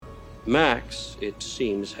Max, it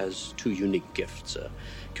seems, has two unique gifts, a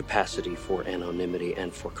capacity for anonymity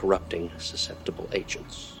and for corrupting susceptible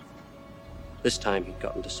agents. This time he'd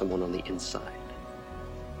gotten to someone on the inside.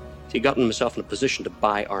 He'd gotten himself in a position to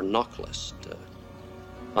buy our Noc List,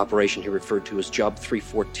 operation he referred to as Job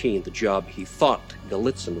 314, the job he thought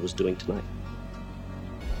Galitzin was doing tonight.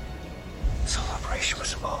 This whole operation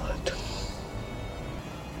was involved.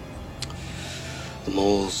 The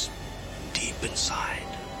mole's deep inside.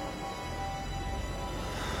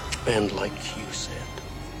 And like you said,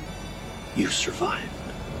 you survived.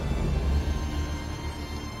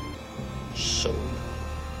 So,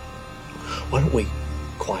 why don't we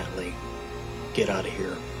quietly get out of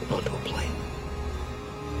here onto a plane?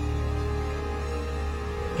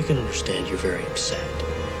 I can understand you're very upset.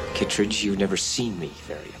 Kittredge, you've never seen me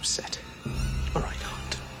very upset. All right,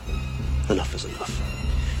 Hunt. Enough is enough.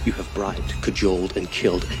 You have bribed, cajoled, and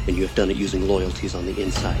killed, and you have done it using loyalties on the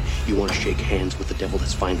inside. You want to shake hands with the devil,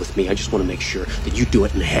 that's fine with me. I just want to make sure that you do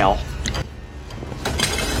it in hell.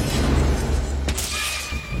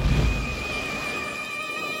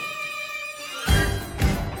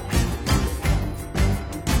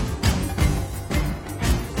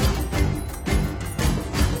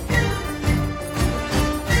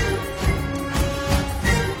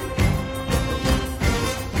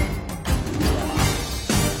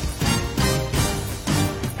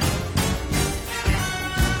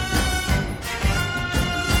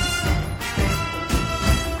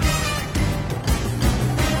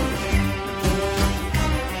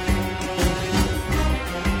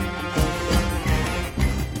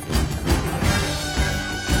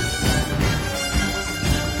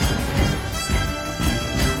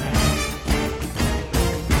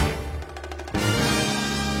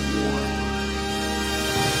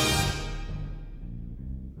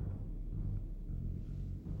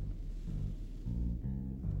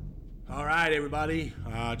 Everybody,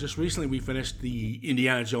 just recently we finished the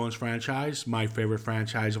Indiana Jones franchise, my favorite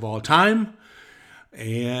franchise of all time,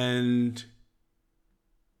 and it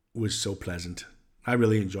was so pleasant. I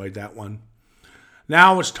really enjoyed that one.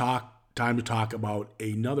 Now it's time to talk about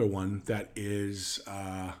another one that is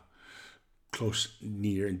close,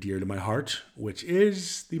 near, and dear to my heart, which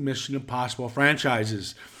is the Mission Impossible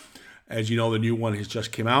franchises. As you know, the new one has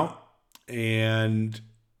just come out, and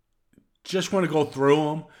just want to go through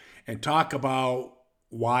them and talk about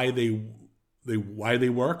why they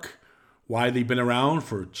work, why they've been around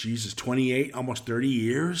for 28, almost 30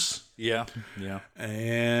 years. Yeah.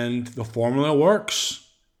 And the formula works.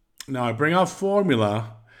 Now I bring up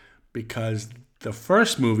formula because the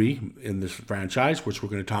first movie in this franchise, which we're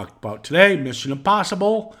going to talk about today, Mission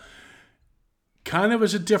Impossible, kind of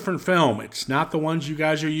is a different film. It's not the ones you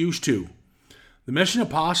guys are used to. The Mission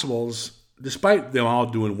Impossibles, despite them all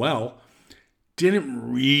doing well,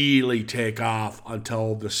 didn't really take off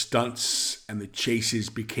until the stunts and the chases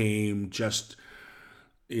became just,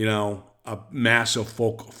 a massive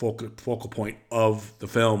focal point of the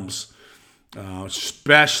films,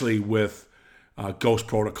 especially with Ghost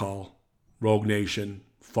Protocol, Rogue Nation,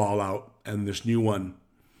 Fallout, and this new one.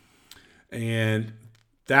 And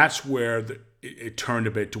that's where it turned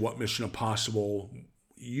a bit to what Mission Impossible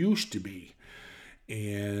used to be.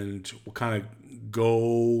 And we'll kind of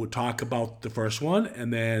go talk about the first one,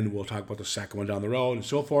 and then we'll talk about the second one down the road and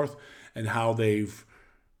so forth, and how they've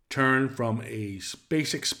turned from a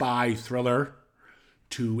basic spy thriller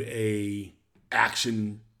to a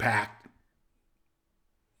action-packed,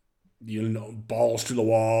 balls to the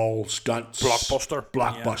wall, stunts.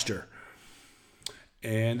 Blockbuster. Yeah.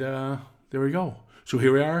 And there we go. So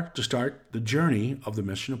here we are to start the journey of the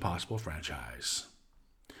Mission Impossible franchise.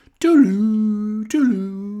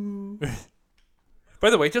 By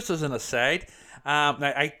the way, just as an aside,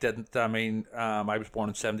 I was born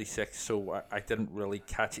in 76, so I didn't really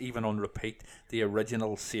catch, even on repeat, the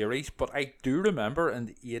original series. But I do remember in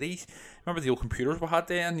the 80s, remember the old computers we had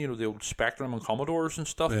then, the old Spectrum and Commodores and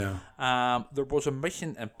stuff? Yeah. There was a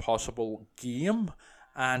Mission Impossible game,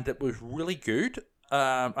 and it was really good.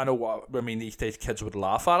 I know, these days kids would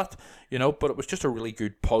laugh at it, but it was just a really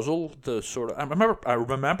good puzzle. I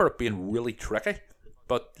remember it being really tricky,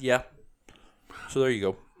 but yeah. So there you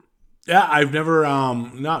go. Yeah, I've never,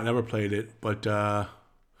 never played it, but I'm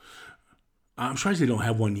surprised they don't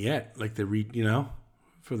have one yet. Like for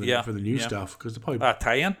the new stuff, because they'll probably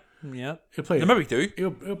tie-in. Yeah, they maybe do.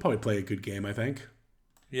 It'll probably play a good game, I think.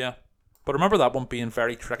 Yeah, but remember that one being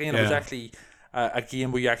very tricky, and it was actually a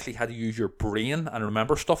game where you actually had to use your brain and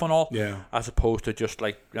remember stuff and all, as opposed to just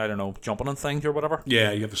jumping on things or whatever.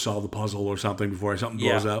 Yeah, you have to solve the puzzle or something before something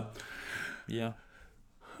blows up. Yeah.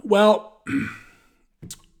 Well,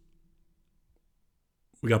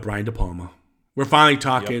 we got Brian Depalma. We're finally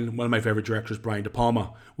talking one of my favorite directors, Brian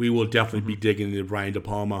Depalma. We will definitely be digging into Brian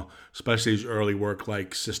Depalma, especially his early work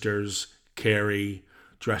like Sisters, Carrie,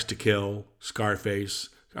 Dress to Kill, Scarface,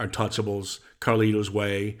 Untouchables, Carlito's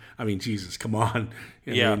Way. I mean, Jesus, come on.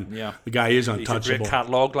 I mean, the guy is untouchable. He's a great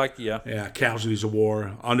catalog, like, Yeah, Casualties of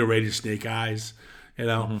War, underrated Snake Eyes. You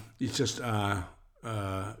know, he's just a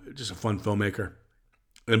fun filmmaker.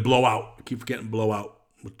 And Blowout. I keep forgetting Blowout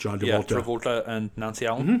with John Travolta. Yeah, Travolta and Nancy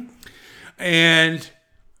Allen. And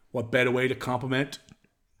what better way to compliment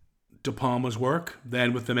De Palma's work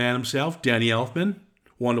than with the man himself, Danny Elfman.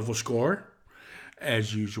 Wonderful score,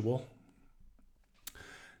 as usual.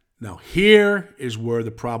 Now, here is where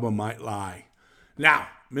the problem might lie. Now,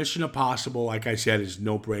 Mission Impossible, like I said, is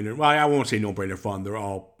no-brainer. Well, I won't say no-brainer fun. They're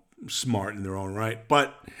all smart in their own right.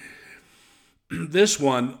 But this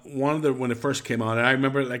one when it first came out, and I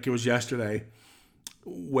remember it like it was yesterday,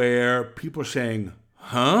 where people are saying,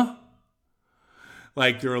 huh?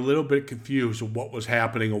 Like they're a little bit confused of what was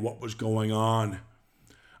happening or what was going on.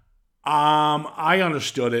 I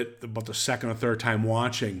understood it about the second or third time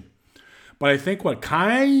watching. But I think what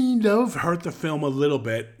kind of hurt the film a little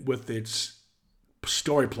bit with its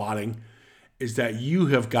story plotting is that you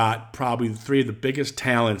have got probably three of the biggest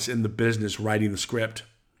talents in the business writing the script.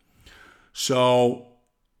 So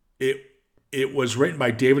it was written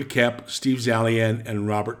by David Koepp, Steve Zalian, and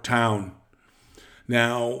Robert Towne.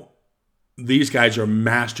 Now, these guys are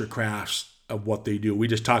master crafts of what they do. We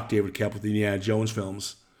just talked David Koepp with the Indiana Jones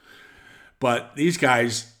films. But these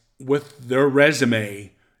guys, with their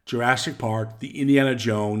resume, Jurassic Park, the Indiana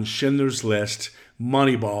Jones, Schindler's List,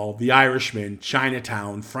 Moneyball, The Irishman,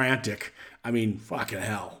 Chinatown, Frantic. I mean, fucking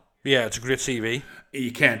hell. Yeah, it's a great CV.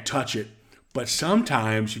 You can't touch it. But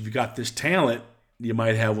sometimes, if you got this talent, you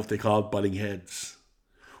might have what they call butting heads.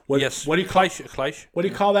 What do you call clash? What do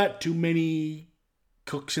you call that? Too many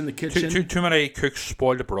cooks in the kitchen? Too many cooks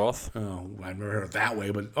spoil the broth. Oh, I've never heard it that way,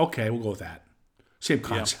 but okay, we'll go with that. Same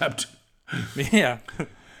concept. Yeah.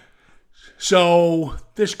 So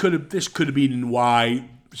this could have been why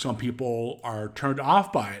some people are turned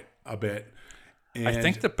off by it a bit. And I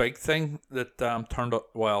think the big thing that turned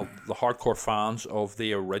the hardcore fans of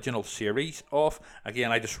the original series off,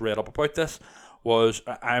 again, I just read up about this, was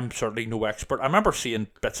I'm certainly no expert. I remember seeing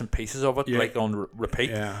bits and pieces of it, like on repeat.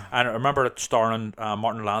 Yeah. And I remember it starring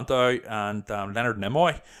Martin Landau and Leonard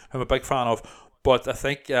Nimoy, who I'm a big fan of. But I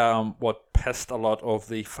think what pissed a lot of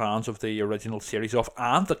the fans of the original series off,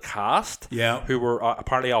 and the cast, who were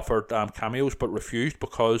apparently offered cameos but refused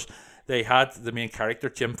because they had the main character,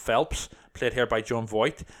 Jim Phelps, played here by Jon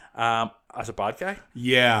Voight, as a bad guy.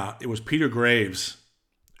 Yeah, it was Peter Graves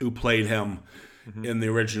who played him in the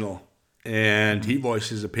original. And he voiced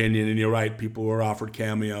his opinion, and you're right, people were offered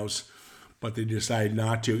cameos, but they decided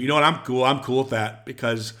not to. You know what, I'm cool with that,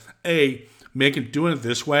 because doing it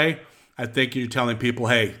this way, I think you're telling people,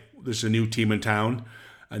 hey, this is a new team in town.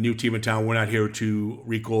 We're not here to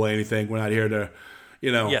recall anything. We're not here to,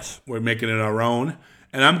 we're making it our own.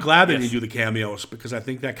 And I'm glad they didn't do the cameos, because I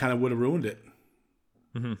think that kind of would have ruined it.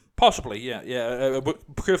 Mm-hmm. Possibly, yeah. It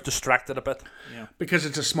could have distracted a bit. Yeah. Because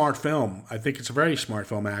it's a smart film. I think it's a very smart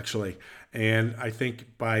film, actually. And I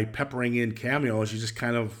think by peppering in cameos, you just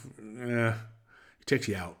kind of, it takes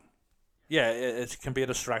you out. Yeah, it can be a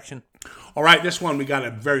distraction. All right, this one, we got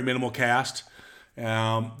a very minimal cast.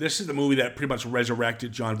 This is the movie that pretty much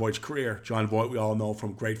resurrected Jon Voight's career. Jon Voight, we all know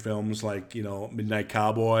from great films like, Midnight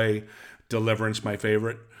Cowboy, Deliverance, my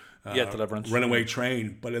favorite. Deliverance. Runaway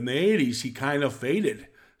Train. But in the 80s, he kind of faded,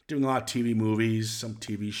 doing a lot of TV movies, some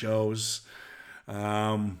TV shows,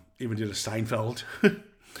 even did a Seinfeld.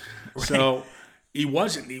 So he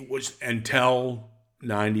was until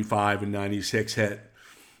 95 and 96 hit.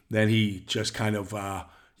 Then he just kind of,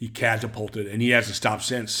 he catapulted, and he hasn't stopped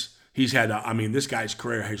since. He's had, this guy's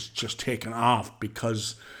career has just taken off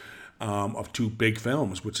because of two big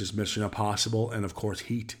films, which is Mission Impossible and, of course,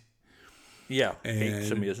 Heat. Yeah,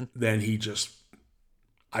 Heat's amazing. Then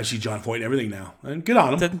I see Jon Voight in everything now, and good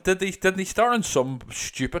on him. Didn't he star in some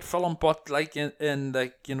stupid film, but like in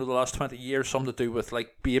the last 20 years, something to do with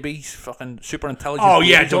like babies, fucking super intelligent. Oh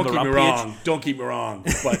yeah, don't keep me wrong.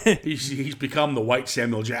 But he's become the white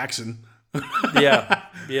Samuel Jackson. Yeah.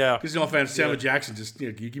 Because no offense, Samuel Jackson, just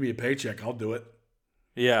you give me a paycheck, I'll do it.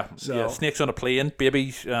 Yeah. So snakes on a plane,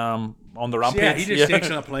 babies on the rampage. Yeah, he did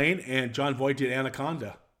Snakes on a Plane, and Jon Voight did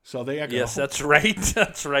Anaconda. So there you go. Yes, that's right.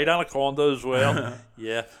 That's right. Anaconda as well.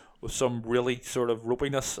 Yeah, with some really sort of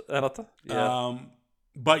ropiness in it. Yeah.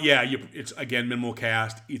 But yeah, it's again minimal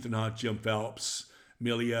cast: Ethan Hunt, Jim Phelps,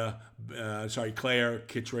 Claire,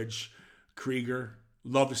 Kittredge, Krieger.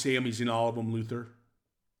 Love to see him. He's in all of them. Luther.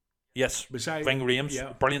 Yes. Besides Ving Rhames.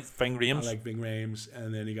 yeah, Brilliant Ving I Rhames. like Ving Rhames,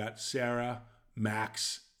 and then you got Sarah,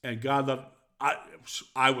 Max, and God love.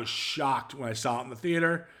 I was shocked when I saw it in the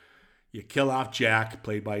theater. You kill off Jack,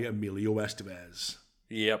 played by Emilio Estevez.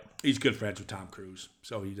 Yep. He's good friends with Tom Cruise,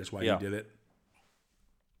 so that's why Yeah. he did it.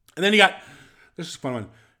 And then you got, this is a fun one.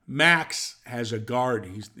 Max has a guard.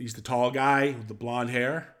 He's the tall guy with the blonde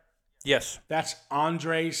hair. Yes. That's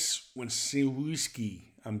Andrzej Wojciechowski.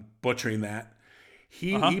 I'm butchering that.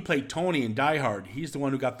 He played Tony in Die Hard. He's the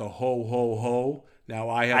one who got the ho ho ho. Now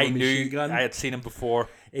I have a machine gun. I had seen him before.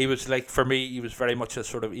 He was like, for me, he was very much a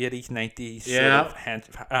sort of 80s,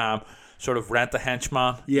 90s sort of rent a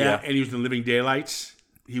henchman. Yeah, and he was in Living Daylights.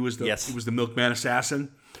 He was the Yes. he was the milkman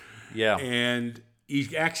assassin. Yeah. And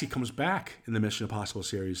he actually comes back in the Mission Impossible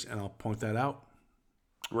series, and I'll point that out.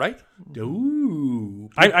 Right? Ooh.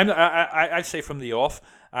 I'd say from the off,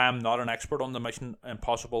 I'm not an expert on the Mission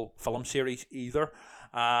Impossible film series either.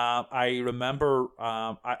 I remember,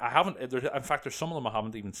 I haven't, in fact, there's some of them I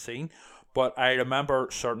haven't even seen, but I remember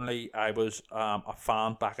certainly I was a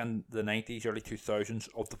fan back in the 90s, early 2000s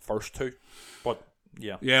of the first two. But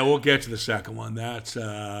yeah. Yeah, we'll get to the second one. That's,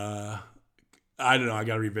 I don't know. I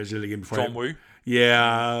got to revisit it again before. John Woo.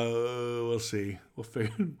 Yeah, we'll see.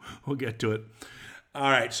 We'll get to it. All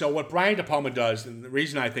right. So what Brian De Palma does, and the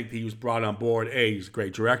reason I think he was brought on board, he's a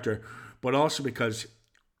great director, but also because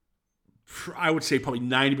I would say probably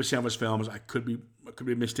 90% of his films, I could be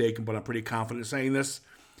mistaken, but I'm pretty confident in saying this.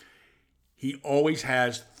 He always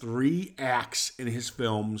has 3 acts in his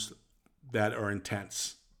films that are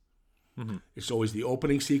intense. Mm-hmm. It's always the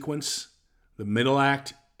opening sequence, the middle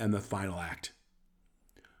act, and the final act.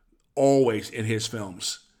 Always in his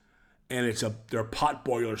films. And they're pot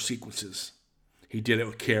boiler sequences. He did it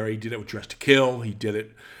with Carrie. He did it with Dress to Kill. He did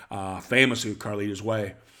it famously with Carlito's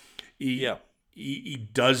Way. He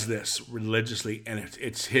does this religiously, and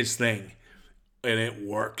it's his thing. And it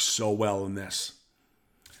works so well in this.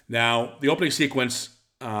 Now, the opening sequence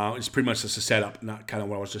is pretty much just a setup, not kind of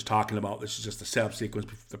what I was just talking about. This is just the setup sequence,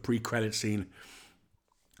 the pre-credit scene.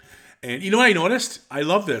 And you know what I noticed? I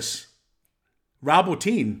love this. Rob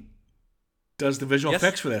Bottin does the visual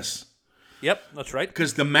effects for this. Yep, that's right.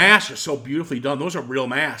 Because the masks are so beautifully done. Those are real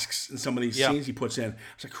masks in some of these scenes he puts in.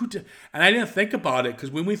 It's like, who did? And I didn't think about it, because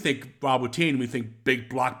when we think Rob Bottin, we think big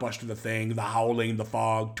blockbuster, The Thing, The Howling, The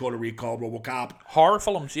Fog, Total Recall, RoboCop. Horror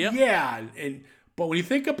films, yeah. Yeah, but when you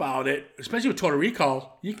think about it, especially with Total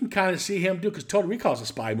Recall, you can kind of see him do, because Total Recall is a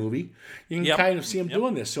spy movie. You can kind of see him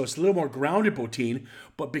doing this. So it's a little more grounded Bottin,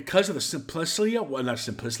 but because of the simplicity, well, not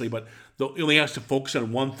simplicity, but he only has to focus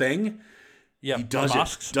on one thing. Yeah, he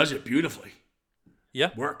does it beautifully.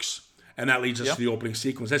 Yeah, works, and that leads us to the opening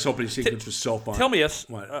sequence. This opening sequence was so fun. Tell me this: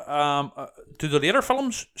 do the later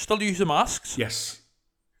films still use the masks? Yes.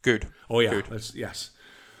 Good. Oh yeah. Good. Yes.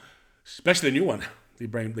 Especially the new one.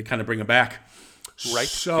 They kind of bring them back. Right.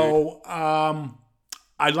 So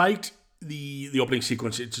I liked the opening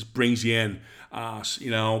sequence. It just brings you in.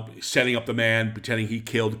 Setting up the man, pretending he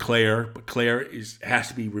killed Claire, but Claire has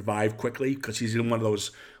to be revived quickly because he's in one of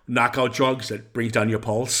those knockout drugs that brings down your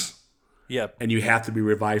pulse. Yeah. And you have to be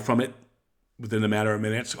revived from it within a matter of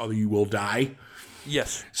minutes, or you will die.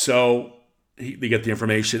 Yes. So they get the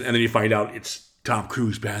information, and then you find out it's Tom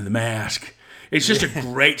Cruise behind the mask. It's just a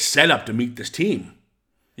great setup to meet this team.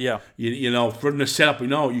 Yeah. From the setup,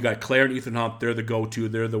 you got Claire and Ethan Hunt. They're the go-to.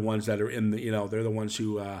 They're the ones that are in the, they're the ones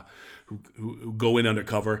who go in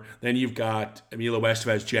undercover. Then you've got Emilio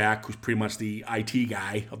Estevez, Jack, who's pretty much the IT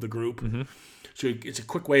guy of the group. Mm-hmm. So it's a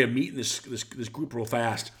quick way of meeting this group real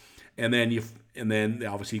fast. And then they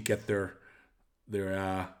obviously get their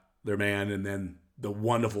man, and then the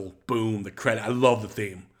wonderful boom, the credit. I love the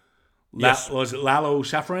theme. Yes. Was it Lalo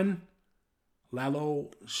Schifrin? Lalo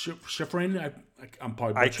Schifrin? I'm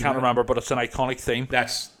probably I can't remember, but it's an iconic theme.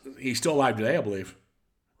 He's still alive today, I believe.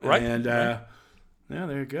 Right. And yeah,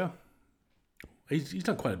 there you go. He's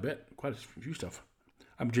done quite a few stuff.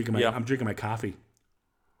 I'm drinking my coffee.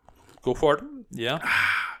 Go for it. Yeah.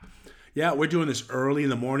 Yeah, we're doing this early in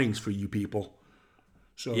the mornings for you people.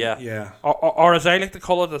 So yeah. Or as I like to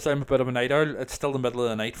call it, as I'm a bit of a night owl, it's still the middle of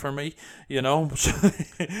the night for me, as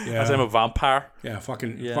I'm a vampire. Yeah,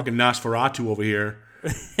 fucking Nosferatu over here.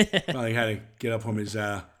 Well, he had to get up from his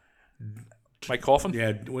my coffin.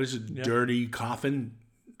 Yeah, what is it? Yeah. Dirty coffin.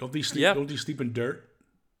 Don't they sleep? Yeah. Don't they sleep in dirt?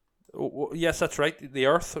 Yes, that's right. The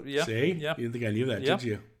earth. Yeah. See? Yeah. You didn't think I knew that, did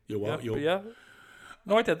you? Yeah.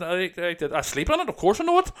 No, I did. I did. I sleep on it. Of course, I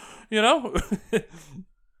know it.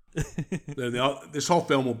 This whole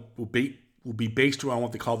film will be based around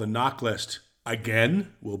what they call the Noc List.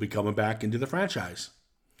 Again, we'll be coming back into the franchise.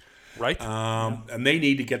 Right. And they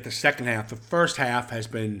need to get the second half. The first half has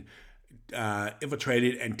been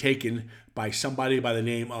infiltrated and taken by somebody by the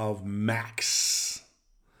name of Max.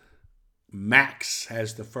 Max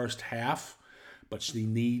has the first half, but they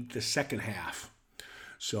need the second half.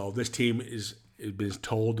 So this team is been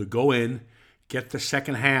told to go in, get the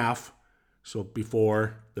second half, so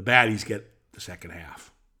before the baddies get the second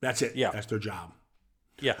half. That's it. Yeah. That's their job.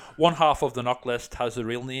 Yeah, one half of the Noc List has the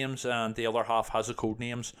real names, and the other half has the code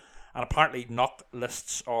names. And apparently, Noc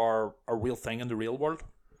Lists are a real thing in the real world.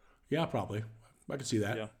 Yeah, probably. I can see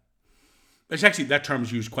that. Yeah. It's actually, that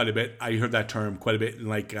term's used quite a bit. I heard that term quite a bit in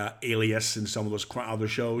like Alias and some of those other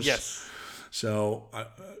shows. Yes. So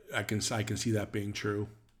I can see that being true.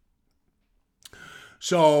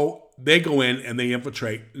 So they go in and they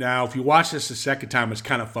infiltrate. Now, if you watch this the second time, it's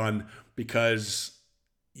kind of fun because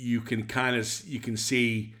you can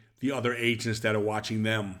see the other agents that are watching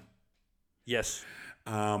them. Yes.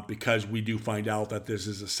 Because we do find out that this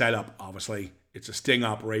is a setup. Obviously, it's a sting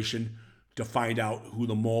operation to find out who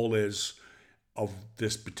the mole is of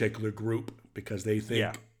this particular group, because they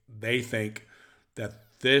think that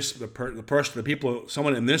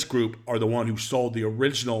someone in this group are the one who sold the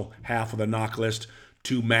original half of the Noc List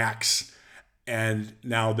to Max, and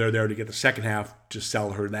now they're there to get the second half to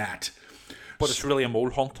sell her that. But it's really a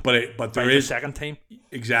mole hunt. But there is the second team.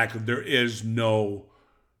 Exactly. There is no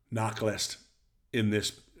Noc List in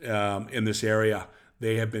this area.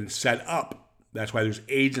 They have been set up. That's why there's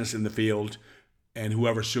agents in the field, and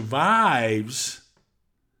whoever survives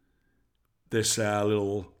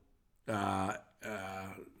whoever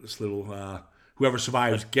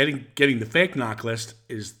survives getting the fake Noc List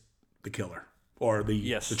is the killer or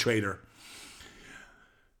the traitor.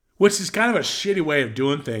 Which is kind of a shitty way of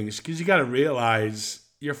doing things, because you got to realize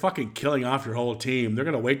you're fucking killing off your whole team. They're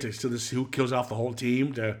going to wait to see who kills off the whole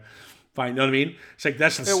team to find, you know what I mean? It's like,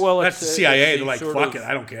 that's the CIA. They're like, fuck it,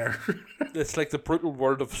 I don't care. It's like the brutal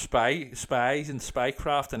world of spies and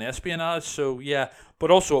spycraft and espionage. So, yeah,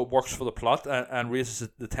 but also it works for the plot and raises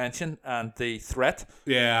the tension and the threat.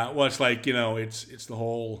 Yeah, well, it's like, it's the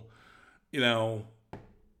whole, whoever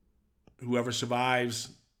survives,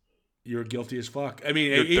 you're guilty as fuck. I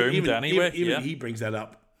mean, you're doomed anyway. Even he brings that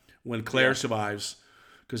up when Claire survives,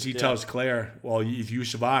 because he tells Claire, "Well, if you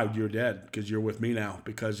survived, you're dead because you're with me now.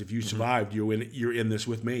 Because if you survived, you're in this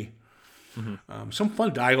with me." Mm-hmm. Some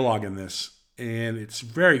fun dialogue in this, and it's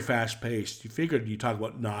very fast paced. You figured you talk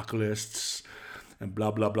about Noc Lists and blah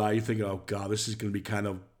blah blah. You think, oh god, this is going to be kind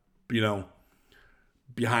of,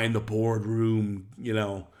 behind the boardroom,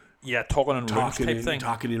 Yeah, talking in rooms type thing.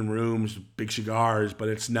 Talking in rooms, big cigars, but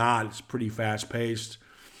it's not. It's pretty fast paced.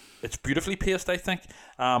 It's beautifully paced, I think,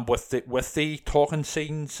 with the talking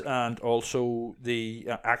scenes and also the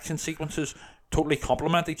action sequences totally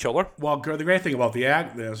complement each other. Well, the great thing about the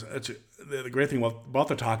great thing about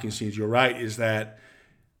the talking scenes, you're right, is that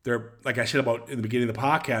they're, like I said about in the beginning of the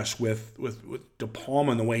podcast with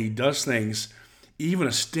Depalma and the way he does things. Even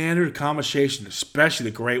a standard conversation, especially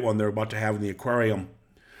the great one they're about to have in the aquarium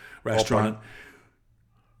restaurant.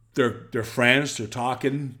 They're friends. They're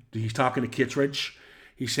talking. He's talking to Kittredge.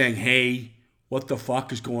 He's saying, "Hey, what the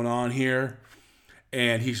fuck is going on here?"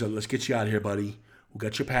 And he said, "Let's get you out of here, buddy. We'll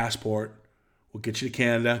get your passport. We'll get you to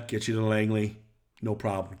Canada. Get you to Langley. No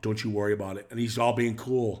problem. Don't you worry about it." And he's all being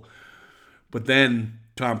cool. But then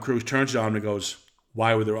Tom Cruise turns on him and goes,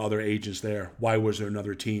 "Why were there other agents there? Why was there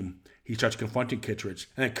another team?" He starts confronting Kittredge,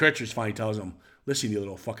 and then Kittredge finally tells him, "Listen, you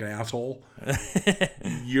little fucking asshole.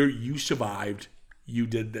 You survived. You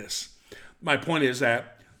did this." My point is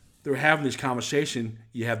that they're having this conversation.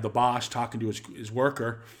 You have the boss talking to his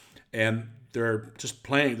worker, and they're just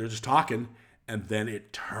playing. They're just talking, and then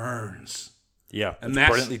it turns. Yeah, and that's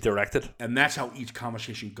brilliantly directed. And that's how each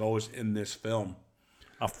conversation goes in this film.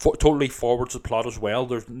 Totally forwards the plot as well.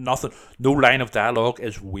 There's nothing. No line of dialogue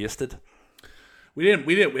is wasted. We didn't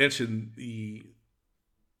mention the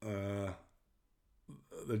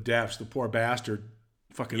deaths, the poor bastard,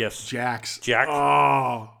 fucking Jack.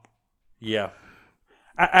 Oh, yeah.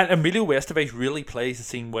 And Emilio Estevez really plays the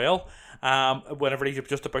scene well. Whenever he's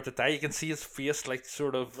just about to die, you can see his face like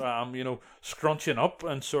sort of scrunching up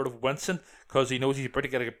and sort of wincing because he knows he's about to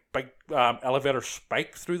get a big elevator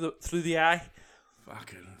spike through the eye.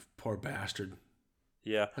 Fucking poor bastard.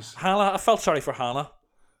 Yeah, Hannah. I felt sorry for Hannah.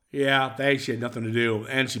 Yeah, she had nothing to do,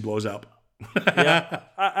 and she blows up. Yeah,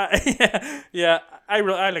 I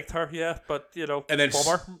liked her. Yeah, but and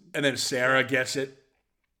then Sarah gets it.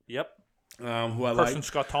 Yep. Who I Kirsten like.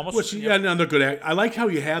 Scott Thomas. Which, another good act. I like how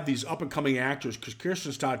you have these up and coming actors, because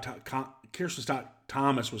Kirsten Scott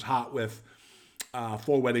Thomas was hot with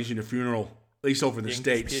 4 Weddings and a Funeral at least over in the English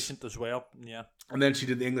States. Patient as well, yeah. And then she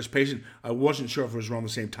did The English Patient. I wasn't sure if it was around the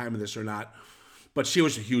same time of this or not, but she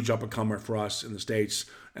was a huge up-and-comer for us in the States.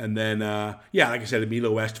 And then, like I said,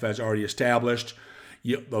 Emilio Estevez already established.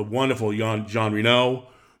 The wonderful Jean Reno,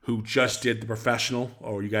 who just did The Professional,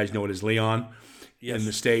 or you guys know it as Leon, in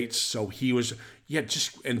the States. So he was,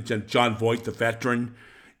 and John Voight, the veteran.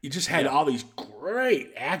 You just had all these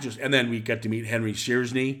great actors. And then we got to meet Henry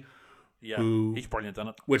Searsney. Yeah, he's brilliant in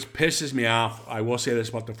it. Which pisses me off. I will say this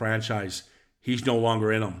about the franchise. He's no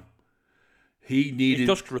longer in them. He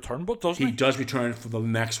does return, but doesn't he? He does return for the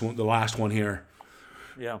next one, the last one here.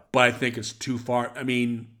 Yeah. But I think it's too far. I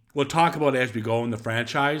mean, we'll talk about it as we go in the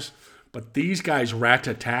franchise. But these guys,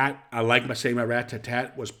 Rat-Tat-Tat, I like saying my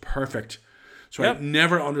Rat-Tat-Tat was perfect. So I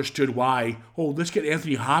never understood why, let's get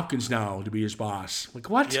Anthony Hopkins now to be his boss. Like,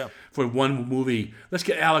 what? Yeah. For one movie. Let's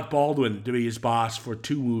get Alec Baldwin to be his boss for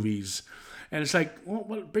 2 movies. And it's like,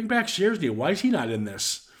 bring back Searsney. Why is he not in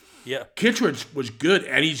this? Yeah. Kittredge was good,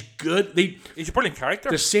 and he's good. He's a brilliant character.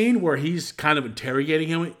 The scene where he's kind of interrogating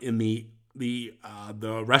him in the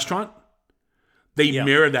restaurant, they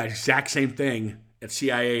mirrored that exact same thing at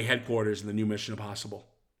CIA headquarters in the new Mission Impossible.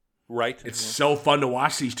 Right. It's so fun to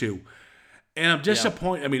watch these two. And I'm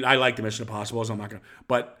disappointed. I mean, I like the Mission Impossibles. I'm not going to.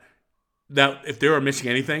 But that if they were missing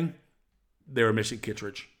anything, they were missing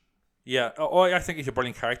Kittredge. Yeah. I think he's a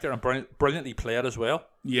brilliant character and brilliantly played as well.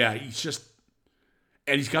 Yeah, he's just.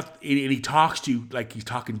 And he talks to you like he's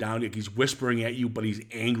talking down, like he's whispering at you, but he's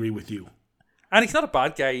angry with you. And he's not a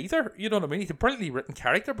bad guy either, you know what I mean? He's a brilliantly written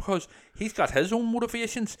character because he's got his own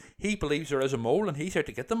motivations. He believes there is a mole and he's out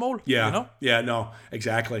to get the mole, yeah. you know? Yeah, no,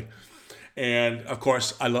 exactly. And, of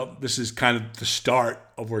course, this is kind of the start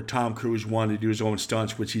of where Tom Cruise wanted to do his own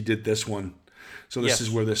stunts, which he did this one. So this is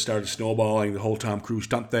where this started snowballing, the whole Tom Cruise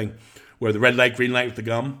stunt thing, where the red light, green light with the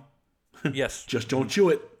gum. Yes. Just don't chew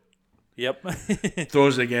it. Yep.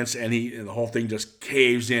 Throws it against, and the whole thing just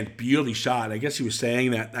caves in. Beautifully shot. I guess he was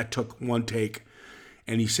saying that took one take.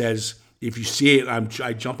 And he says, if you see it,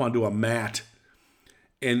 I jump onto a mat,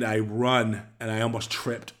 and I run, and I almost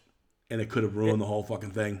tripped, and it could have ruined the whole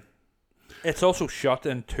fucking thing. It's also shot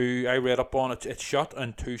in 2, I read up on it, it's shot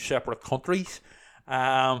in 2 separate countries.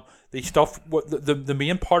 The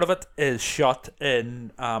main part of it is shot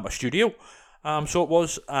in a studio. So it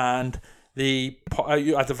was, and at the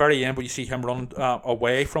very end, when you see him run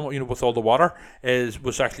away from it, with all the water,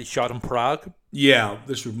 was actually shot in Prague. Yeah,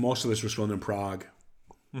 most of this was filmed in Prague.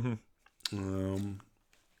 Mm-hmm.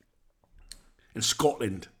 In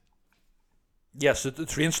Scotland. Yes, the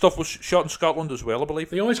train stuff was shot in Scotland as well, I believe.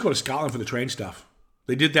 They always go to Scotland for the train stuff.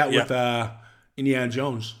 They did that with Indiana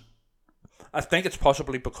Jones. I think it's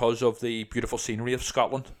possibly because of the beautiful scenery of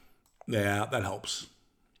Scotland. Yeah, that helps.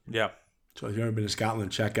 Yeah. So if you've ever been to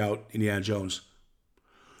Scotland, check out Indiana Jones.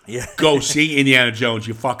 Yeah. Go see Indiana Jones,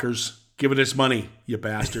 you fuckers. Give it his money, you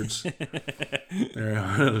bastards.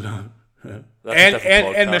 And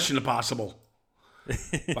Mission Impossible.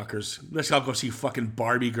 Fuckers. Let's all go see fucking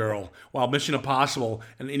Barbie Girl while Mission Impossible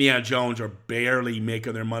and Indiana Jones are barely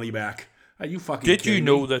making their money back. Are you fucking Did kidding you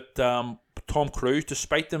know me? that Tom Cruise,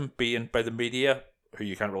 despite them being by the media, who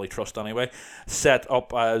you can't really trust anyway, set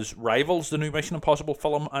up as rivals the new Mission Impossible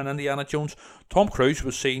film and Indiana Jones, Tom Cruise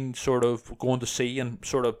was seen sort of going to see and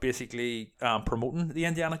sort of basically promoting the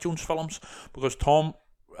Indiana Jones films because Tom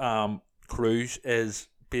Cruise is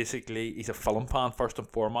basically, he's a film fan first and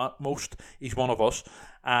foremost. He's one of us.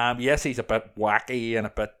 Yes, he's a bit wacky and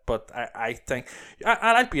but I think, and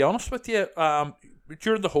I'll be honest with you,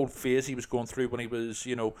 during the whole phase he was going through when he was,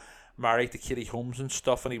 married to Katie Holmes and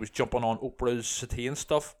stuff, and he was jumping on Oprah's settee and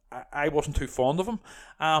stuff, I wasn't too fond of him,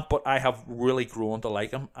 but I have really grown to like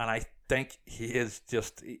him, and I think he's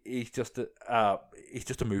just a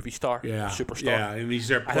movie star, a superstar. Yeah, and he's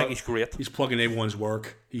there. I think he's great. He's plugging everyone's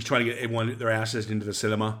work. He's trying to get everyone their asses into the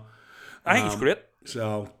cinema. I think he's great.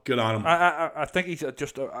 So good on him. I think he's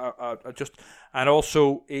just and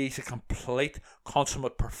also he's a complete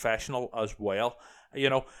consummate professional as well.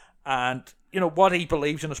 And what he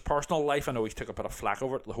believes in his personal life. I know he's took a bit of flack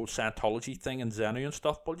over it, the whole Scientology thing and Xenu and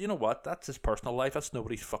stuff. But you know what? That's his personal life. That's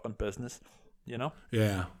nobody's fucking business. Yeah.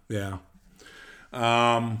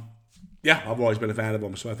 I've always been a fan of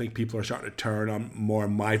him, so I think people are starting to turn on more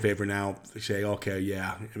in my favor now. They say, okay,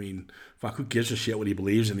 yeah, I mean, fuck, who gives a shit what he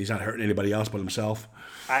believes in? He's not hurting anybody else but himself.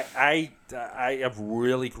 I have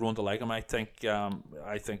really grown to like him. I think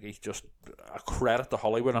he's just a credit to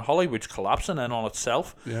Hollywood, and Hollywood's collapsing in on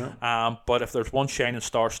itself. Yeah. But if there's one shining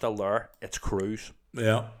star still there, it's Cruise.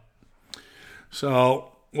 Yeah.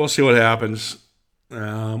 So we'll see what happens.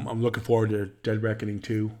 I'm looking forward to Dead Reckoning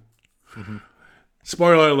 2. Mm-hmm.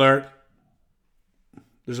 Spoiler alert.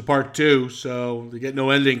 There's a part 2, so they get no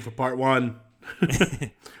ending for part 1.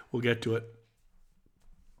 We'll get to it.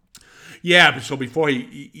 Yeah, but so before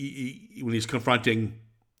when he's confronting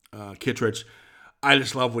Kittredge, I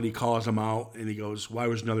just love when he calls him out and he goes, "Why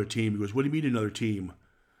was another team?" He goes, "What do you mean another team?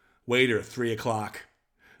 Waiter, 3 o'clock.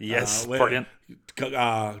 Yes, brilliant.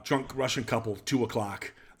 Drunk Russian couple, 2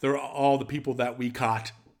 o'clock. They're all the people that we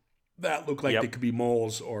caught that look like they could be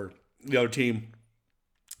moles or the other team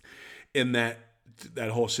in that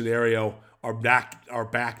whole scenario are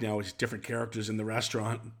back now as different characters in the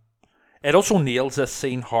restaurant." It also nails this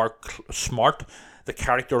scene how smart the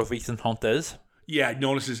character of Ethan Hunt is. Yeah, it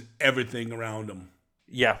notices everything around him.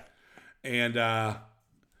 Yeah. And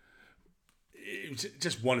it's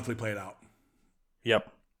just wonderfully played out.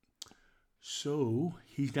 Yep. So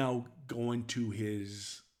he's now going to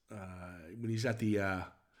his when he's at the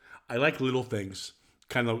I like little things.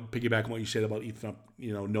 Kind of piggyback on what you said about Ethan,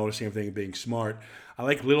 noticing everything and being smart. I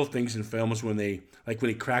like little things in films when he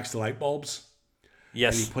cracks the light bulbs.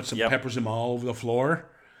 Yes. And he puts peppers them all over the floor.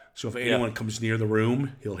 So if anyone comes near the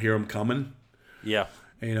room, he'll hear them coming. Yeah.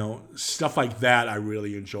 Stuff like that I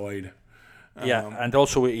really enjoyed. Yeah, and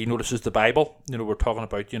also he notices the Bible. We're talking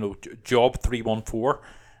about, Job 3:14.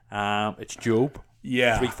 It's Job.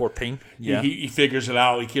 Yeah. 3:14. Yeah. He figures it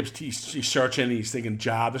out. He's searching. He's thinking,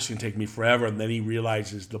 "Job, this is gonna take me forever." And then he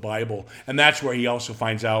realizes the Bible, and that's where he also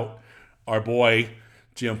finds out our boy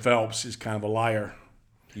Jim Phelps is kind of a liar.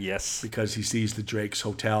 Yes. Because he sees the Drake's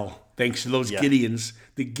Hotel. Thanks to those Gideons,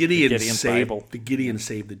 the Gideons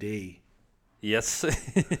saved the day. Yes.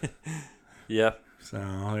 Yeah. So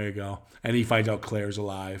there you go. And he finds out Claire's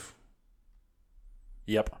alive.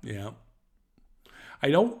 Yep. Yeah.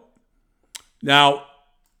 Now,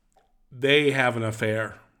 they have an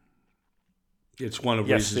affair. It's one of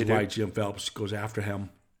the reasons why Jim Phelps goes after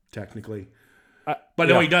him, technically. But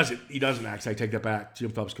no, he doesn't. He doesn't actually. I take that back.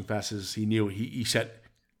 Jim Phelps confesses he knew. He set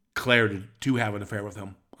Claire to have an affair with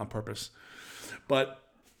him on purpose. But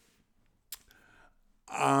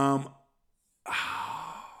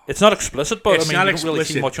it's not explicit, but it's you don't really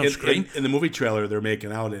see much on screen. In the movie trailer, they're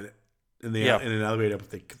making out in it. In an elevator, but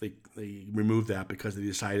they removed that because they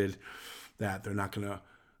decided that they're not going to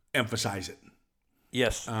emphasize it.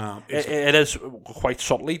 Yes. It is quite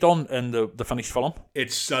subtly done in the finished film.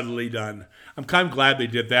 It's subtly done. I'm kind of glad they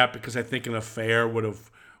did that because I think an affair would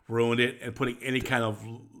have ruined it, and putting any kind of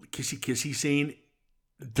kissy scene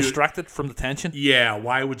distracted from the tension. Yeah,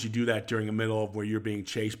 why would you do that during the middle of where you're being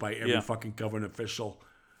chased by every fucking government official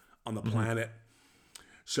on the planet?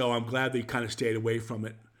 So I'm glad they kind of stayed away from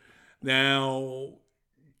it. Now,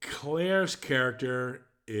 Claire's character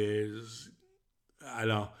is, I don't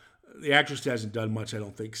know, the actress hasn't done much, I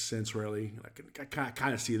don't think, since really. I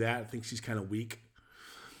kind of see that. I think she's kind of weak.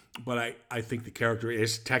 But I think the character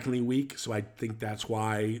is technically weak, so I think that's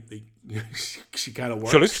why she kind of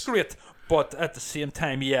works. She looks great, but at the same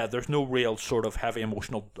time, there's no real sort of heavy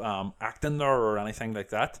emotional acting there or anything like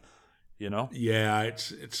that, Yeah,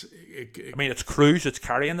 it's Cruise, it's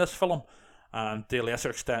carrying this film, and to a lesser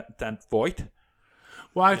extent Voight.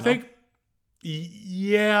 Well, I think,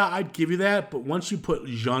 I'd give you that, but once you put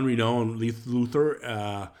Jean Reno and Leith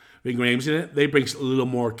Luther, Ving Rhames in it, they bring a little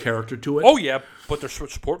more character to it. Oh, yeah, but they're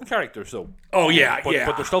supporting characters, though. Oh, yeah,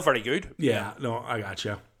 But they're still very good. Yeah, no, I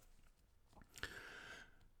gotcha.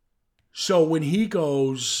 So when he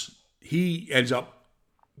goes, he ends up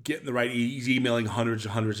getting the right, he's emailing hundreds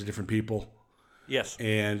and hundreds of different people. Yes.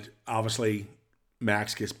 And obviously,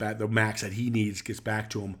 Max gets back, the Max that he needs gets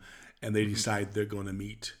back to him, and they decide they're going to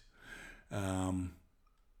meet. And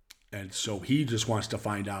so he just wants to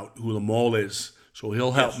find out who the mole is. So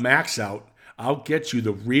he'll help Max out. I'll get you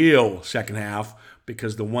the real second half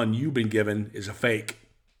because the one you've been given is a fake.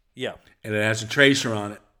 Yeah. And it has a tracer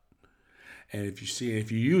on it. And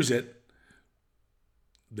if you use it,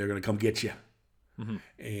 they're going to come get you. Mm-hmm.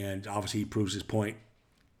 And obviously he proves his point.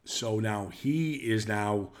 So now he is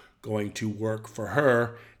now going to work for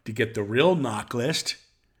her to get the real Noc List.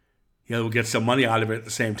 He'll get some money out of it at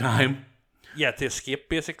the same time. Yeah, to escape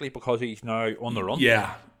basically because he's now on the run.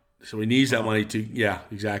 Yeah. So he needs that money to,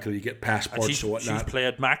 exactly, to get passports or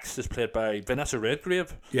whatnot. Max is played by Vanessa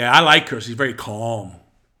Redgrave. Yeah, I like her. She's very calm.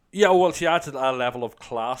 Yeah, well, she adds a level of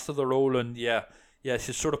class to the role, and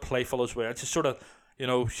she's sort of playful as well. She's sort of,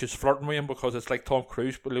 she's flirting with him because it's like Tom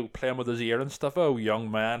Cruise playing with his ear and stuff. Oh,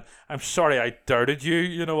 young man, I'm sorry I doubted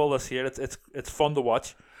you. All this here. It's fun to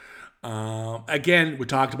watch. Again, we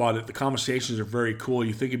talked about it. The conversations are very cool.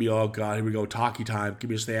 You think it'd be, oh God, here we go, talkie time. Give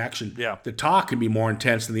us the action. Yeah. The talk can be more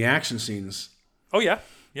intense than the action scenes. Oh yeah,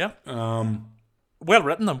 yeah. Well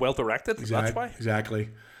written and well directed. That's why. Exactly.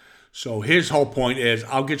 So his whole point is,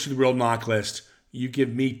 I'll get you the real Noc List. you give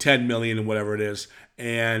me 10 million and whatever it is,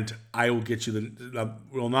 and I will get you the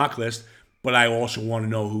real Noc List. But I also want to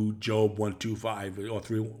know who Job 125 or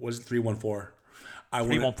 3 was it 314.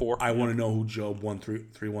 314. I want to know who Job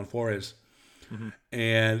 314 is.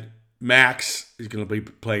 And Max is going to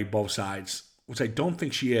play both sides, which I don't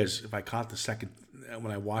think she is. If I caught the second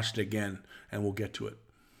when I watched it again, and we'll get to it.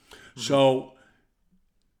 So,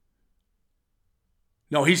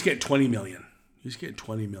 no, he's getting 20 million. He's getting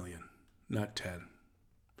 20 million, not 10.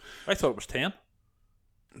 I thought it was 10.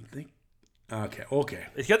 I think. Okay.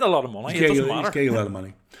 He's getting a lot of money. It doesn't matter. He's getting a lot of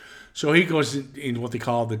money. So he goes in what they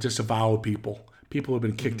call the disavowed people. People have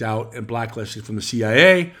been kicked out and blacklisted from the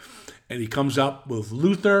CIA. And he comes up with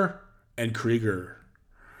Luther and Krieger.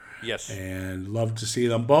 Yes. And love to see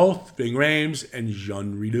them both, Ving Rhames and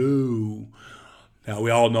Jean Reno. Now,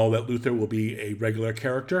 we all know that Luther will be a regular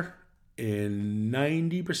character in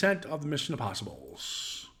 90% of the Mission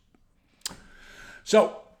Impossibles.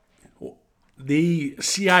 So, the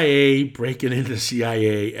CIA breaking into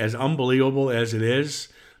CIA, as unbelievable as it is,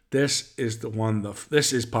 this is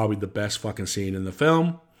probably the best fucking scene in the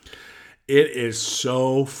film. It is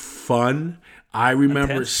so fun. I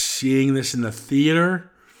remember seeing this in the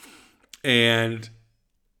theater, and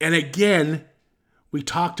again, we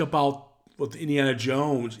talked about with Indiana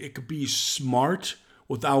Jones, it could be smart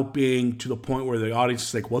without being to the point where the audience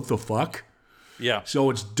is like, "What the fuck?" Yeah. So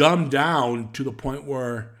it's dumbed down to the point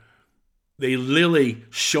where they literally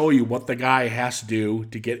show you what the guy has to do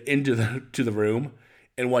to get into the room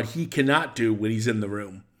and what he cannot do when he's in the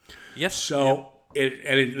room. Yes. So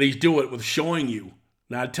they do it with showing you,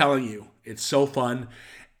 not telling you. It's so fun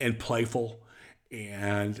and playful.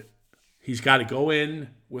 And he's got to go in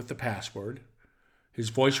with the password, his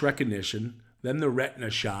voice recognition, then the retina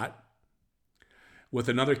shot with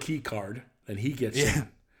another key card. Then he gets in.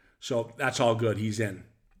 So that's all good. He's in.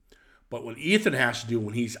 But what Ethan has to do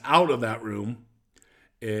when he's out of that room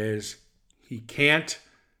is he can't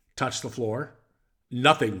touch the floor.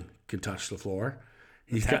 Nothing can touch the floor.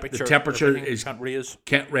 The temperature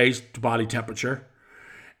can't raise to body temperature,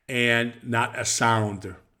 and not a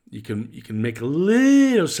sound. You can make a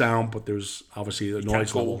little sound, but there's obviously the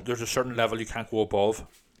noise level. There's a certain level you can't go above.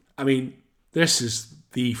 I mean, this is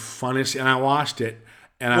the funnest, and I watched it.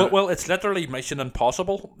 And well, it's literally Mission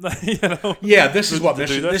Impossible. You know? Yeah, this is what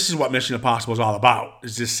Mission Impossible is all about.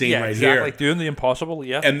 Is this scene right here? Like doing the impossible.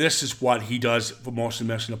 Yeah, and this is what he does for most of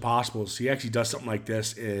Mission Impossible. He actually does something like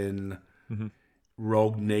this in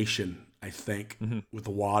Rogue Nation, I think, with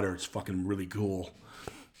the water. It's fucking really cool.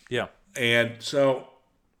 Yeah, and so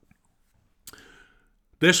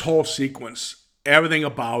this whole sequence, everything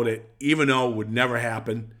about it, even though it would never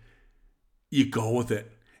happen, you go with it.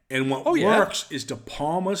 And what works is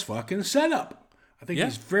Depalma's fucking setup. I think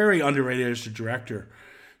he's very underrated as a director.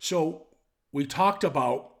 So we talked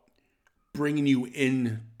about bringing you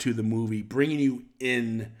into the movie, bringing you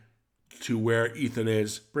in to where Ethan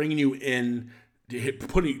is, bringing you in,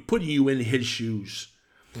 putting you in his shoes.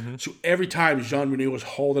 So every time Jean Reno was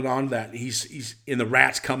holding on to that, he's in the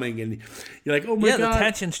rats coming, and you're like, oh my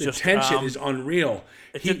God. The tension is unreal.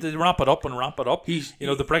 They ramp it up and ramp it up. They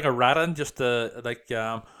bring a rat in just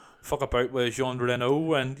to fuck about with Jean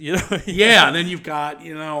Reno, and and then you've got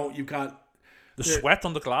the sweat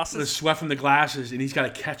on the glasses. The sweat from the glasses, and he's got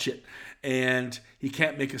to catch it, and he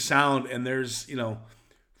can't make a sound. And there's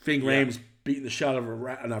Ving Rhames beating the shot of a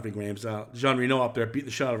rat. Not Ving Rhames, Jean Reno up there beating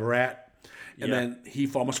the shot of a rat, and then he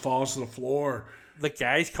almost falls to the floor. The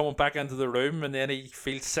guy's coming back into the room, and then he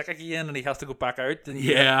feels sick again, and he has to go back out. And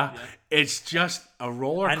it's just a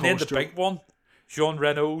roller coaster. And then the big one. Jean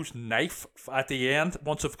Reno's knife at the end,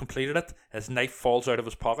 once I've completed it, his knife falls out of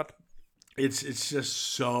his pocket. It's just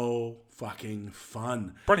so fucking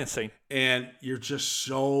fun. Brilliant scene. And you're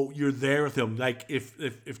there with him. Like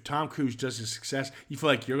if Tom Cruise does his success, you feel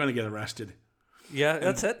like you're going to get arrested. Yeah,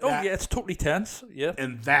 that's it. It's totally tense. Yeah.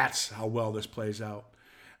 And that's how well this plays out.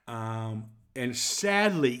 And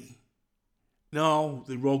sadly,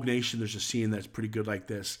 the Rogue Nation, there's a scene that's pretty good like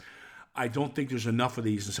this. I don't think there's enough of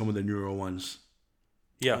these in some of the newer ones.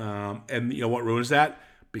 Yeah. And you know what ruins that?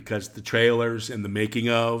 Because the trailers and the making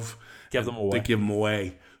of give them away. They give them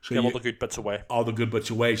away. So give all the good bits away. All the good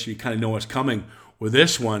bits away, so you kind of know what's coming. With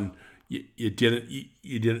this one, you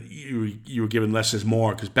were given less is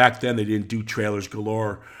more, because back then they didn't do trailers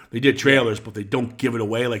galore. They did trailers, but they don't give it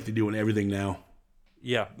away like they do in everything now.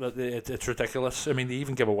 Yeah, it's ridiculous. I mean, they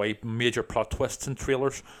even give away major plot twists in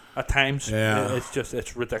trailers at times. Yeah.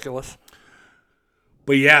 It's ridiculous.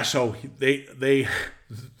 But yeah, so they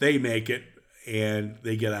make it and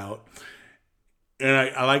they get out. And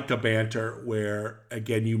I like the banter where,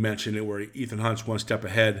 again, you mentioned it, where Ethan Hunt's one step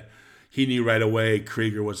ahead. he knew right away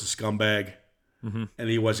Krieger was a scumbag, and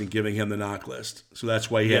he wasn't giving him the Noc List. So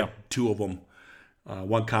that's why he had two of them.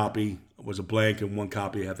 One copy was a blank, and one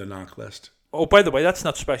copy had the Noc List. Oh, by the way, that's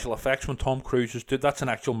not special effects when Tom Cruise is doing. That's an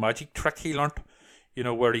actual magic trick he learned.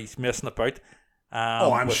 Where he's messing about.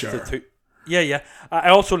 I'm sure. Yeah. I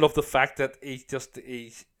also love the fact that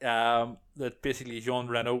that basically Jean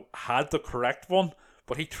Reno had the correct one,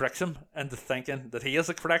 but he tricks him into thinking that he is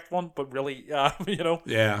the correct one, but really,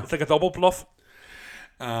 it's like a double bluff.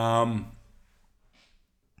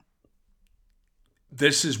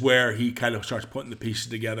 This is where he kind of starts putting the pieces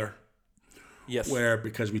together. Yes.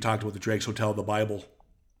 Because we talked about the Drake's Hotel, the Bible.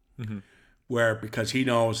 Where, because he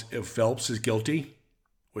knows if Phelps is guilty,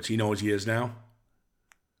 which he knows he is now,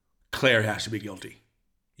 Claire has to be guilty.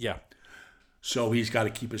 Yeah. So he's got to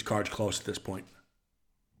keep his cards close at this point.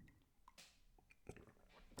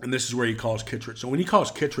 And this is where he calls Kittredge. So when he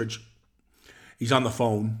calls Kittredge, he's on the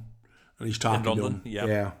phone and he's talking to him.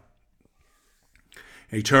 Yeah.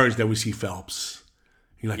 And he turns, then we see Phelps.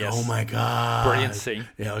 He's like, oh my God. Brilliant scene.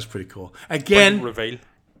 Yeah, it was pretty cool. Again, brilliant reveal.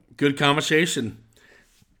 Good conversation.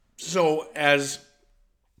 So as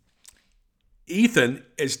Ethan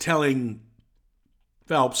is telling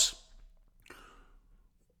Phelps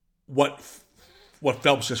what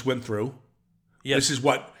Phelps just went through. Yes. This is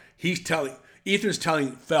what he's telling. Ethan's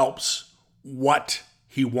telling Phelps what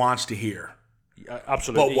he wants to hear.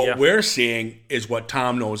 Absolutely. But what we're seeing is what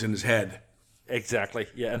Tom knows in his head. Exactly.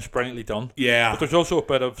 Yeah, and it's brilliantly done. Yeah. But there's also a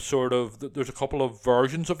bit of there's a couple of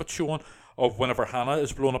versions of it showing of whenever Hannah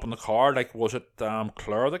is blown up in the car. Like, was it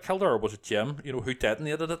Claire that killed her, or was it Jim? Who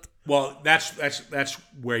detonated it? Well, that's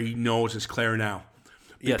where he knows it's Claire now.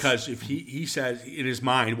 Because if he says in his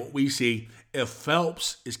mind, what we see, if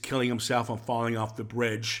Phelps is killing himself and falling off the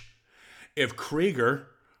bridge, if Krieger,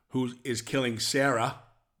 who is killing Sarah,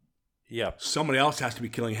 somebody else has to be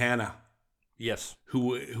killing Hannah. Yes.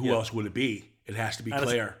 Who else would it be? It has to be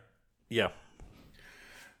Claire. Yeah.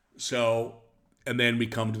 So, and then we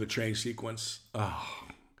come to the train sequence. Oh,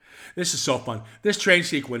 this is so fun. This train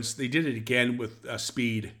sequence, they did it again with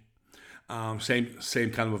Speed. Same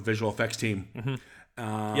kind of a visual effects team.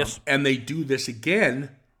 Yes. And they do this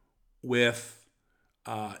again with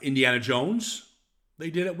Indiana Jones.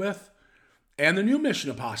 They did it with. And the new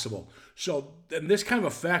Mission Impossible. So, and this kind of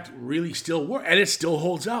effect really still works. And it still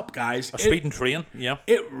holds up, guys. Speed and train, yeah.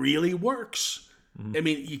 It really works. I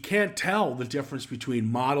mean, you can't tell the difference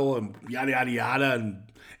between model and yada, yada, yada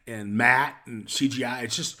and matte and CGI.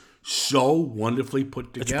 It's just so wonderfully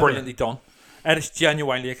put together. It's brilliantly done. And it's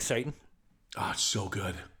genuinely exciting. Oh, it's so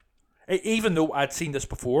good. Even though I'd seen this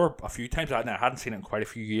before a few times, I hadn't seen it in quite a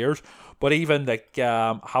few years, but even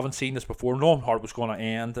having seen this before, knowing how it was going to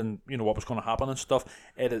end and what was going to happen and stuff,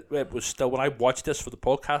 it was still, when I watched this for the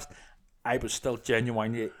podcast, I was still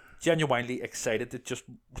genuinely excited. It's just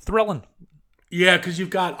thrilling. Yeah, because you've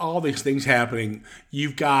got all these things happening.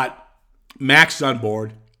 You've got Max on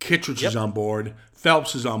board, Kittredge is on board,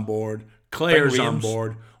 Phelps is on board, Claire's on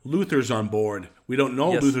board, Luther's on board. We don't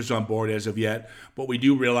know Luther's on board as of yet, but we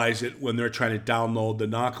do realize it when they're trying to download the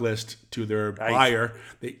Noc List to their buyer.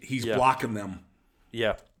 He's blocking them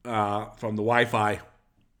from the Wi-Fi.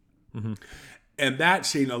 And that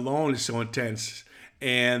scene alone is so intense.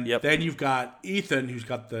 And then you've got Ethan, who's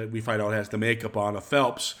got we find out has the makeup on of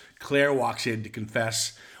Phelps. Claire walks in to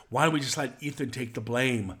confess. Why don't we just let Ethan take the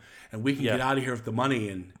blame and we can get out of here with the money?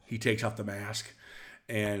 And he takes off the mask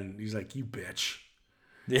and he's like, you bitch.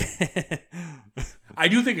 I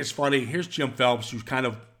do think it's funny. Here's Jim Phelps, who's kind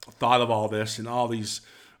of thought of all this and all these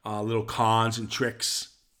little cons and tricks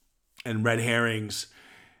and red herrings,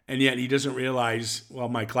 and yet he doesn't realize, well,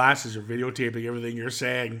 my glasses are videotaping everything you're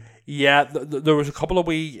saying. Yeah, there was a couple of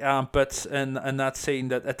wee bits in that scene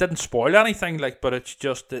that it didn't spoil anything, but it's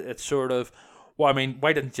just, it's sort of, well, I mean,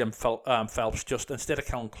 why didn't Jim Phelps just, instead of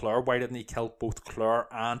killing Claire, why didn't he kill both Claire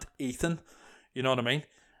and Ethan? You know what I mean?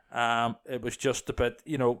 It was just a bit,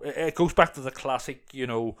 it goes back to the classic,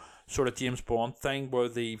 sort of James Bond thing where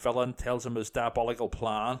the villain tells him his diabolical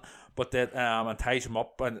plan, but that and ties him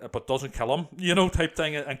up, but doesn't kill him, type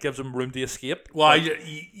thing, and gives him room to escape. Well,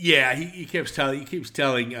 he keeps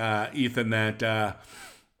telling Ethan that,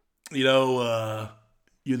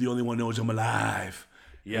 you're the only one who knows I'm alive.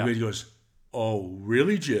 Yeah. And he goes, oh,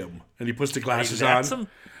 really, Jim? And he puts the glasses on.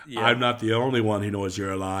 Yeah. I'm not the only one who knows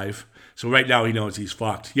you're alive. So right now he knows he's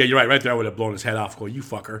fucked. Yeah, you're right. Right there I would have blown his head off going, you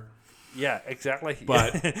fucker. Yeah, exactly.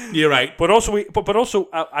 But you're right. But also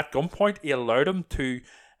at gunpoint he allowed him to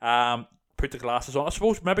put the glasses on. I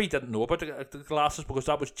suppose maybe he didn't know about the glasses because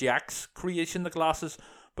that was Jack's creation, the glasses.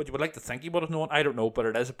 but you would like to think he would have known. I don't know, but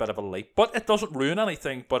it is a bit of a leap. But it doesn't ruin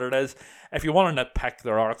anything. But it is, if you want to nitpick,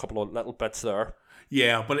 there are a couple of little bits there.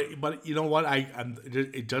 Yeah, but you know what?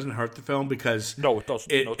 It doesn't hurt the film because No, it doesn't.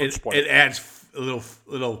 It adds a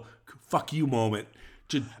little fuck you moment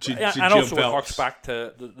to and Jim also Phelps. it harks back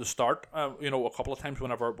to the start. A couple of times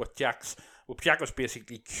whenever with Jack was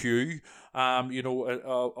basically Q.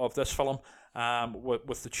 Of this film.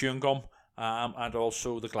 With the chewing gum. And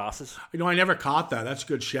also the glasses. I never caught that. That's a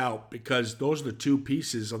good shout because those are the two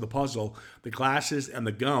pieces of the puzzle: the glasses and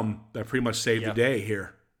the gum that pretty much saved the day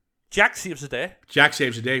here. Jack saves the day. Jack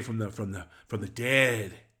saves the day from the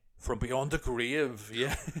dead, from beyond the grave.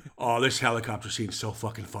 Yeah. Oh, this helicopter scene's so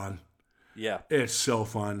fucking fun. Yeah, it's so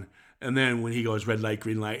fun. And then when he goes red light,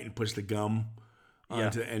 green light, and puts the gum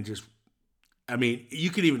onto, and just, you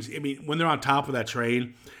can even, when they're on top of that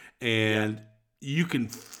train, and you can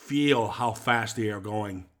feel how fast they are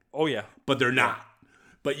going. Oh yeah, but they're not.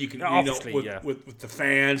 But you can, with the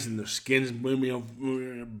fans and the skins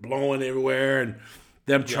blowing everywhere, and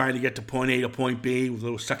them trying to get to point A to point B with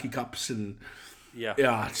little sucky cups, and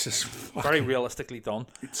it's just very realistically done.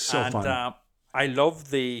 It's so fun. I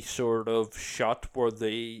love the sort of shot where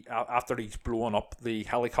after he's blowing up the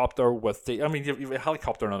helicopter with you have a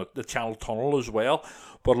helicopter in the Channel Tunnel as well,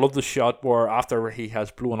 but I love the shot where after he has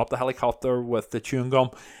blown up the helicopter with the chewing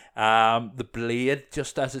gum, the blade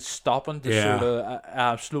just as it's stopping to sort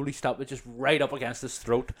of slowly stop it just right up against his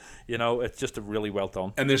throat. It's just really well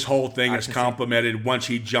done. And this whole thing is complemented once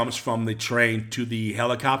he jumps from the train to the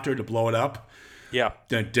helicopter to blow it up. Yeah.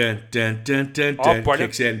 Dun, dun, dun, dun, dun, dun,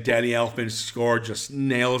 kicks in. Danny Elfman's score just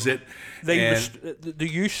nails it. The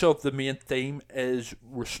use of the main theme is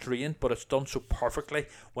restrained, but it's done so perfectly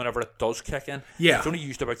whenever it does kick in. Yeah. It's only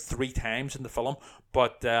used about 3 times in the film,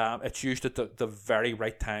 but it's used at the very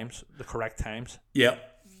right times, the correct times. Yeah.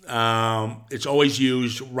 It's always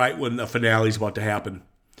used right when the finale's about to happen.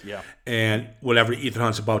 Yeah. And whatever Ethan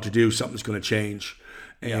Hunt's about to do, something's going to change.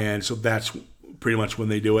 And so that's pretty much when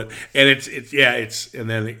they do it, and it's and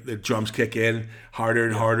then the drums kick in harder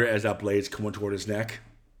and harder as that blade's coming toward his neck.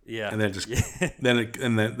 Yeah, and then just then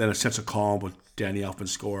a sense of calm with Danny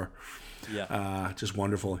Elfman's score. Yeah, just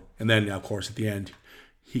wonderful. And then of course at the end,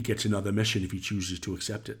 he gets another mission if he chooses to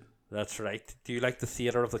accept it. That's right. Do you like the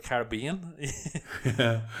Theater of the Caribbean?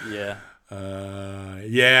 Yeah.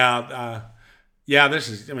 This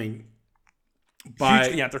is,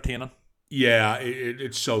 hugely entertaining. Yeah,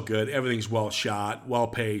 it's so good. Everything's well shot, well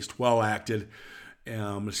paced, well acted.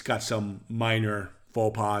 It's got some minor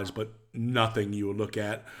faux pas, but nothing you would look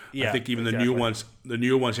at. Yeah, I think even the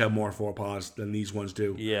newer ones have more faux pas than these ones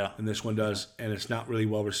do. Yeah, and this one does, and it's not really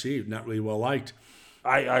well received, not really well liked.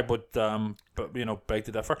 I would, beg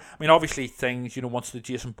to differ. Obviously things, once the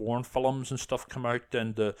Jason Bourne films and stuff come out,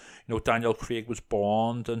 and Daniel Craig was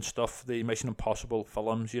Bond and stuff, the Mission Impossible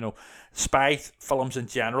films, spy films in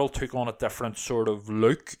general took on a different sort of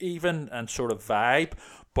look even and sort of vibe,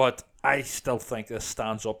 but I still think this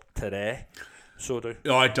stands up today. So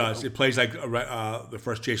it does. It plays like the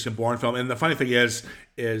first Jason Bourne film, and the funny thing is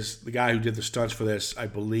the guy who did the stunts for this, I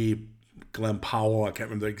believe, Glenn Powell. I can't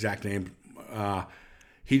remember the exact name.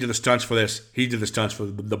 He did the stunts for this. He did the stunts for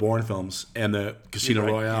the Bourne films and the Casino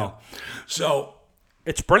Royale. Yeah. So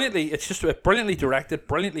it's brilliantly directed,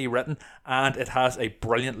 brilliantly written, and it has a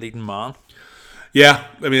brilliant leading man. Yeah,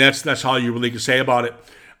 that's all you really can say about it.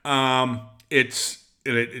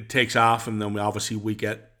 It takes off, and then we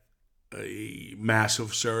get a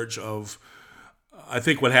massive surge of. I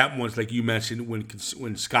think what happened was, like you mentioned, when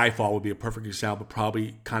Skyfall would be a perfect example,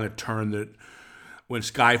 probably kind of turned it. When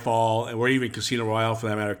Skyfall, or even Casino Royale for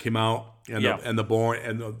that matter, came out, and the Bourne,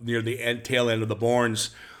 and near the tail end of the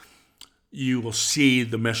Bournes, you will see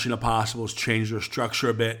the Mission Impossibles change their structure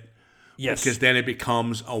a bit. Yes, because then it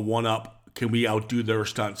becomes a one-up. Can we outdo their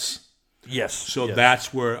stunts? Yes. So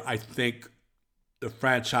that's where I think the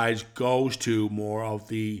franchise goes to more of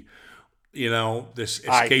the, this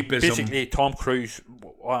escapism. Basically, Tom Cruise,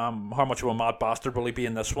 how much of a mad bastard will he be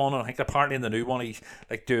in this one? And I think apparently in the new one he's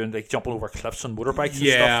jumping over cliffs and motorbikes and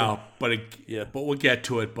stuff. But we'll get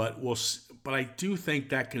to it. But I do think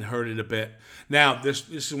that can hurt it a bit. Now, this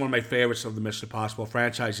is one of my favorites of the Mission Impossible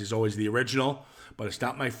franchise. Is always the original, but it's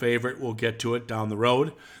not my favorite. We'll get to it down the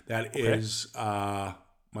road. That is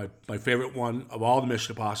my favorite one of all the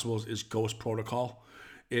Mission Impossibles is Ghost Protocol.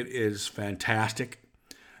 It is fantastic.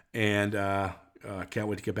 And can't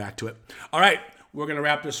wait to get back to it. All right, we're going to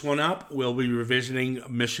wrap this one up. We'll be revisiting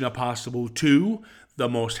Mission Impossible 2, the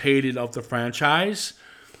most hated of the franchise.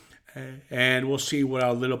 And we'll see what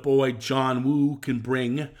our little boy John Woo can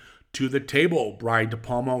bring to the table. Brian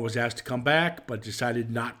Depalma was asked to come back, but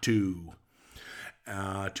decided not to.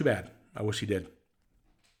 Too bad. I wish he did.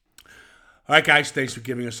 All right, guys. Thanks for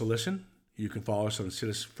giving us a listen. You can follow us on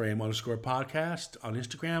 @CitizenFrame_podcast on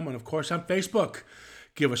Instagram and, of course, on Facebook.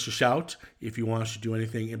 Give us a shout if you want us to do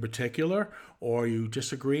anything in particular or you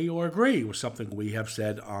disagree or agree with something we have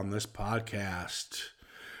said on this podcast.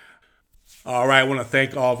 All right, I want to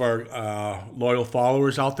thank all of our loyal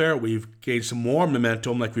followers out there. We've gained some more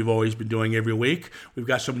momentum like we've always been doing every week. We've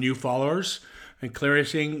got some new followers,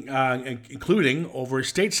 including over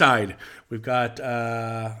stateside. We've got,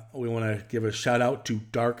 we want to give a shout out to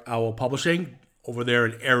Dark Owl Publishing over there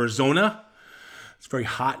in Arizona. It's very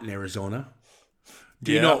hot in Arizona.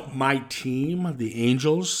 Do you know my team, the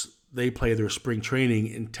Angels, they play their spring training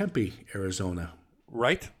in Tempe, Arizona.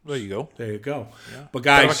 Right. There you go. There you go. Yeah. But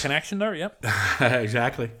guys, have a connection there, yep.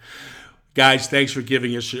 Exactly. Guys, thanks for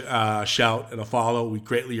giving us a shout and a follow. We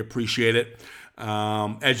greatly appreciate it.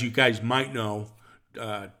 As you guys might know,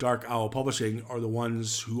 Dark Owl Publishing are the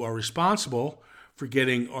ones who are responsible for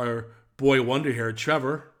getting our boy wonder here,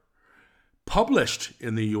 Trevor, published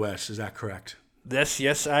in the U.S. Is that correct?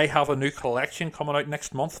 Yes, I have a new collection coming out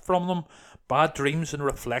next month from them, Bad Dreams and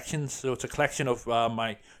Reflections. So it's a collection of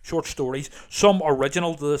my short stories, some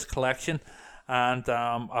original to this collection, and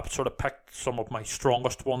I've sort of picked some of my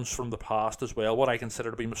strongest ones from the past as well, what I consider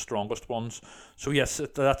to be my strongest ones. So yes,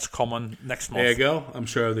 that's coming next month. There you go. I'm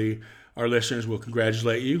sure our listeners will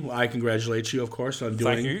congratulate you. I congratulate you, of course, on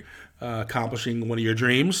accomplishing one of your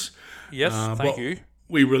dreams. Yes, thank you.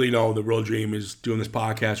 We really know the real dream is doing this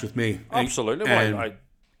podcast with me. Absolutely. I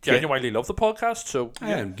genuinely love the podcast. So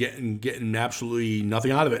I'm getting absolutely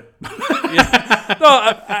nothing out of it. Yeah.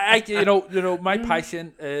 No, my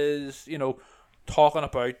passion is, talking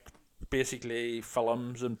about basically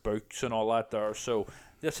films and books and all that there. So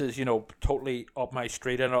this is, totally up my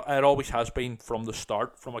street, and it always has been from the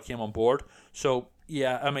start, from I came on board. So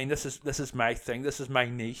yeah, I mean, this is my thing. This is my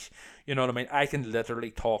niche. You know what I mean? I can literally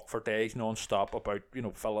talk for days non-stop about,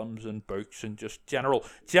 films and books and just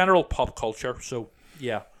general pop culture. So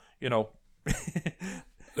yeah,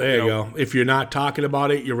 There you go. If you're not talking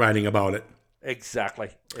about it, you're writing about it. Exactly.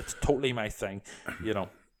 It's totally my thing, All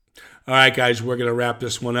right, guys, we're going to wrap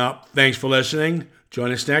this one up. Thanks for listening.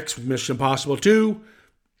 Join us next with Mission Impossible 2,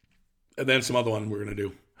 and then some other one we're going to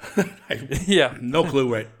do. Yeah. No clue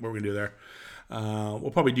what we're going to do there.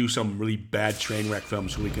 We'll probably do some really bad train wreck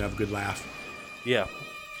films so we can have a good laugh. Yeah.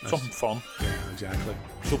 Something fun. Yeah, exactly.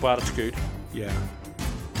 So bad it's good. Yeah.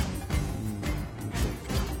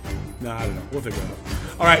 No, I don't know. We'll figure it out.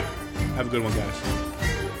 All right. Have a good one, guys.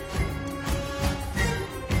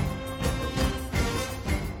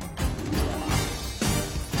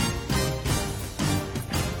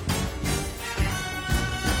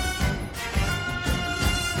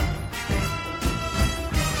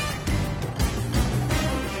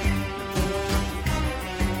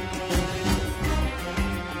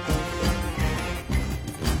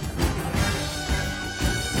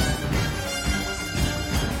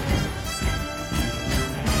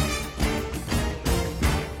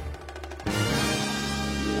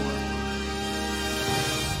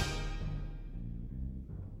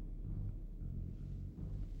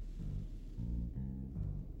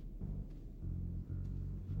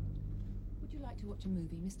 Would you like to watch a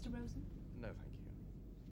movie, Mr. Rosen? No, thank you.